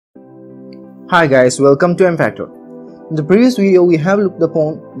Hi guys, welcome to M Factor. In the previous video, we have looked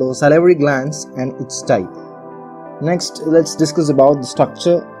upon the salivary glands and its type. Next, let's discuss about the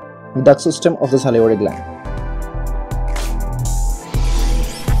structure, the duct system of the salivary gland.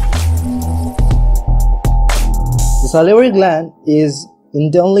 The salivary gland is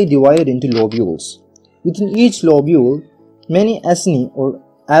internally divided into lobules. Within each lobule, many acini or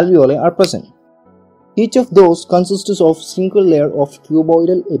alveoli are present. Each of those consists of a single layer of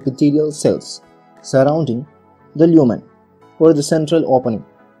cuboidal epithelial cells surrounding the lumen or the central opening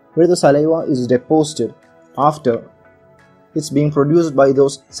where the saliva is deposited after it's being produced by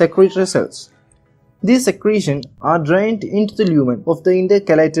those secretory cells. These secretions are drained into the lumen of the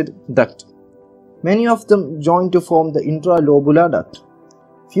intercalated duct. Many of them join to form the intralobular duct.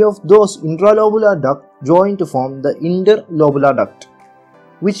 Few of those intralobular ducts join to form the interlobular duct,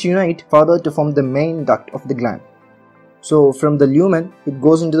 which unite further to form the main duct of the gland. So from the lumen, it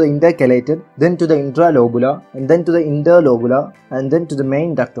goes into the intercalated, then to the intralobular, and then to the interlobular, and then to the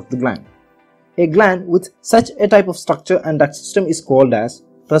main duct of the gland. A gland with such a type of structure and duct system is called as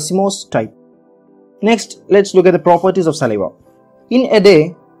racemose type. Next, let's look at the properties of saliva. In a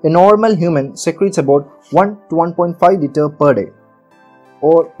day, a normal human secretes about 1 to 1.5 liter per day,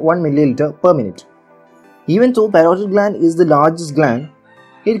 or 1 milliliter per minute. Even though parotid gland is the largest gland,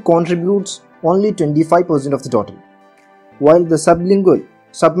 it contributes only 25% of the total, while the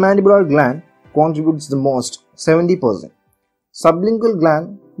submandibular gland contributes the most, 70%. Sublingual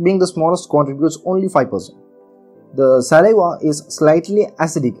gland, being the smallest, contributes only 5%. The saliva is slightly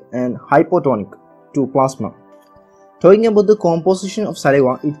acidic and hypotonic to plasma. Talking about the composition of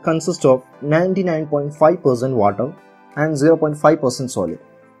saliva, it consists of 99.5% water and 0.5% solid.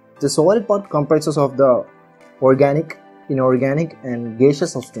 The solid part comprises of the organic, inorganic and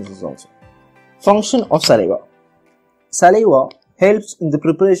gaseous substances also. Function of saliva. Saliva helps in the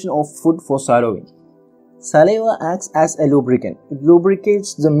preparation of food for swallowing. Saliva acts as a lubricant. It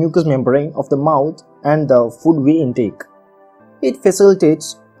lubricates the mucous membrane of the mouth and the food we intake. It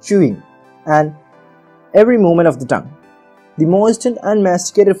facilitates chewing and every movement of the tongue. The moistened and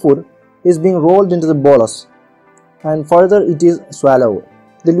masticated food is being rolled into the bolus and further it is swallowed.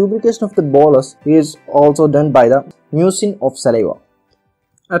 The lubrication of the bolus is also done by the mucin of saliva.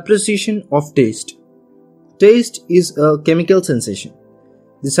 Appreciation of taste. Taste is a chemical sensation.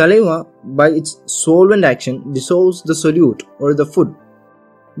 The saliva, by its solvent action, dissolves the solute or the food.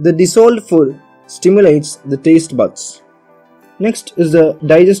 The dissolved food stimulates the taste buds. Next is the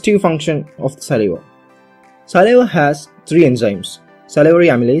digestive function of the saliva. Saliva has 3 enzymes: salivary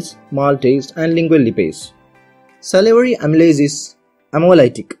amylase, maltase and lingual lipase. Salivary amylase is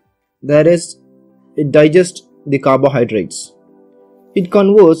amylolytic, that is, it digests the carbohydrates. It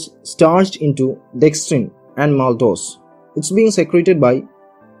converts starch into dextrin and maltose. It's being secreted by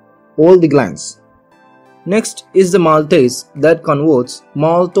all the glands. Next is the maltase that converts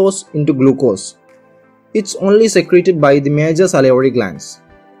maltose into glucose. It's only secreted by the major salivary glands.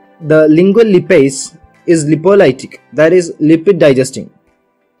 The lingual lipase is lipolytic, that is, lipid digesting.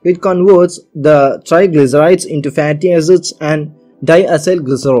 It converts the triglycerides into fatty acids and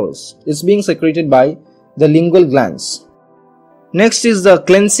diacylglycerols. It's being secreted by the lingual glands. Next is the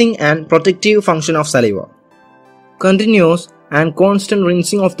cleansing and protective function of saliva. Continuous and constant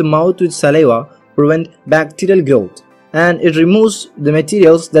rinsing of the mouth with saliva prevent bacterial growth, and it removes the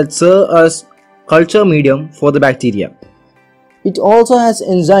materials that serve as culture medium for the bacteria. It also has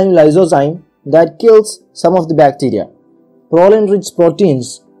enzyme lysozyme that kills some of the bacteria. Proline-rich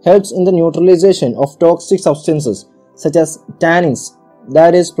proteins helps in the neutralization of toxic substances such as tannins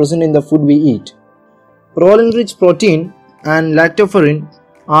that is present in the food we eat. Proline-rich protein and lactoferrin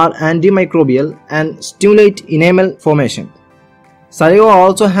are antimicrobial and stimulate enamel formation. Saliva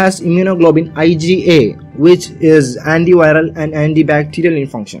also has immunoglobulin IgA, which is antiviral and antibacterial in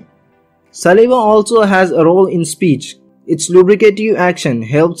function. Saliva also has a role in speech. Its lubricative action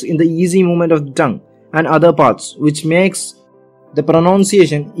helps in the easy movement of the tongue and other parts, which makes the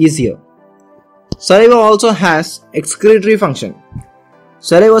pronunciation easier. Saliva also has excretory function.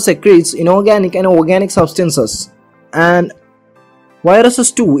 Saliva secretes inorganic and organic substances and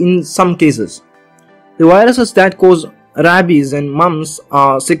viruses too in some cases. The viruses that cause rabies and mumps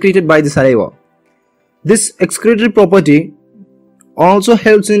are secreted by the saliva. This excretory property also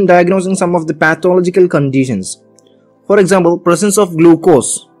helps in diagnosing some of the pathological conditions. For example, presence of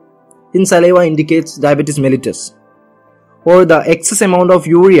glucose in saliva indicates diabetes mellitus, or the excess amount of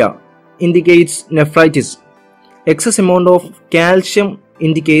urea indicates nephritis. Excess amount of calcium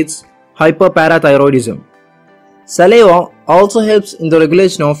indicates hyperparathyroidism. Saliva also helps in the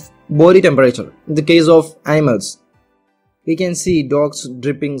regulation of body temperature in the case of animals. We can see dogs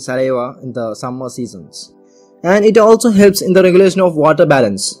dripping saliva in the summer seasons. And it also helps in the regulation of water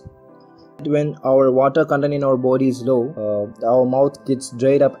balance. When our water content in our body is low, our mouth gets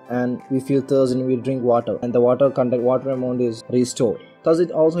dried up and we feel thirsty and we drink water, and the water amount is restored. Thus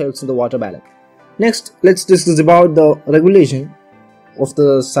it also helps in the water balance. Next, let's discuss about the regulation of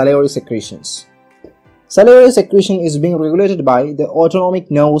the salivary secretions. Salivary secretion is being regulated by the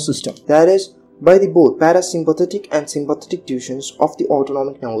autonomic nervous system, that is, by the both parasympathetic and sympathetic divisions of the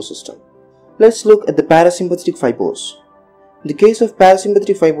autonomic nervous system. Let's look at the parasympathetic fibers. In the case of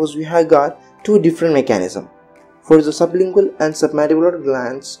parasympathetic fibers, we have got two different mechanisms, for the sublingual and submandibular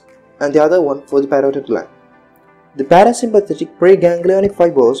glands and the other one for the parotid gland. The parasympathetic preganglionic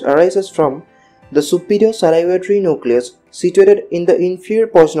fibers arises from the superior salivary nucleus situated in the inferior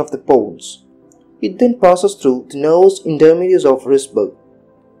portion of the pons. It then passes through the nervous intermediaries of Risberg,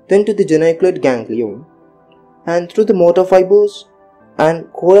 then to the geniculate ganglion, and through the motor fibers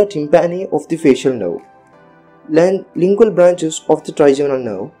and coda tympani of the facial nerve, lingual branches of the trigeminal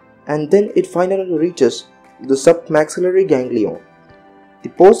nerve, and then it finally reaches the submaxillary ganglion. The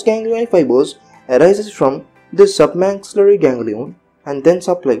postganglionic fibers arises from the submaxillary ganglion and then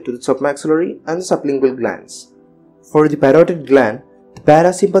supply to the submaxillary and the sublingual glands. For the parotid gland, the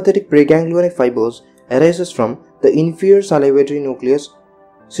parasympathetic preganglionic fibers arises from the inferior salivary nucleus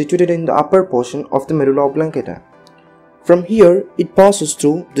situated in the upper portion of the medulla oblongata. From here, it passes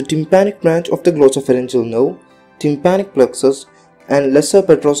through the tympanic branch of the glossopharyngeal nerve, tympanic plexus and lesser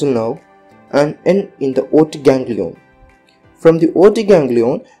petrosal nerve, and end in the otic ganglion. From the otic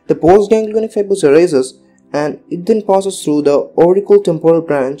ganglion, the postganglionic fibers arises and it then passes through the auriculotemporal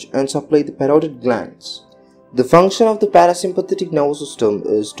branch and supply the parotid glands. The function of the parasympathetic nervous system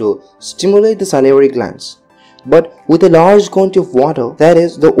is to stimulate the salivary glands, but with a large quantity of water, that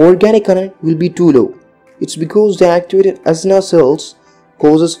is, the organic content will be too low. It's because the activated acinar cells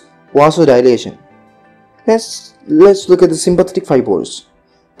causes vasodilation. Let's look at the sympathetic fibers.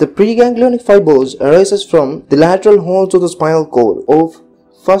 The preganglionic fibers arises from the lateral horns of the spinal cord of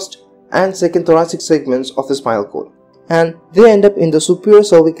first and second thoracic segments of the spinal cord, and they end up in the superior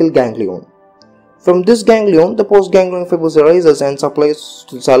cervical ganglion. From this ganglion, the postganglionic fibers arises and supplies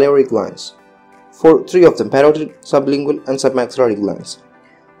to the salivary glands, for three of them: parotid, sublingual and submaxillary glands.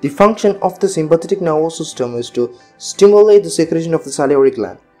 The function of the sympathetic nervous system is to stimulate the secretion of the salivary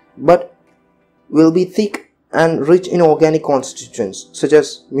gland, but will be thick and rich in organic constituents such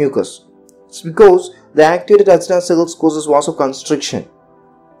as mucus. It's because the activated acinar cells causes vasoconstriction.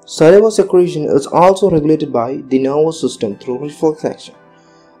 Saliva secretion is also regulated by the nervous system through reflex action.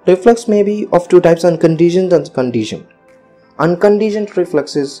 Reflex may be of two types: unconditioned and conditioned. Unconditioned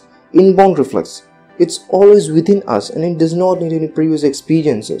reflex is inborn reflex. It's always within us and it does not need any previous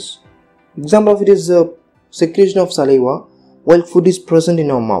experiences. Example of it is the secretion of saliva while food is present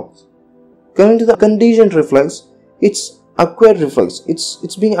in our mouth. Coming to the conditioned reflex, it's acquired reflex.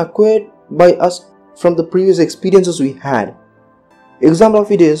 It's being acquired by us from the previous experiences we had. Example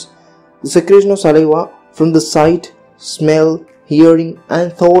of it is the secretion of saliva from the sight, smell, hearing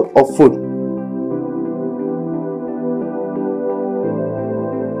and thought of food.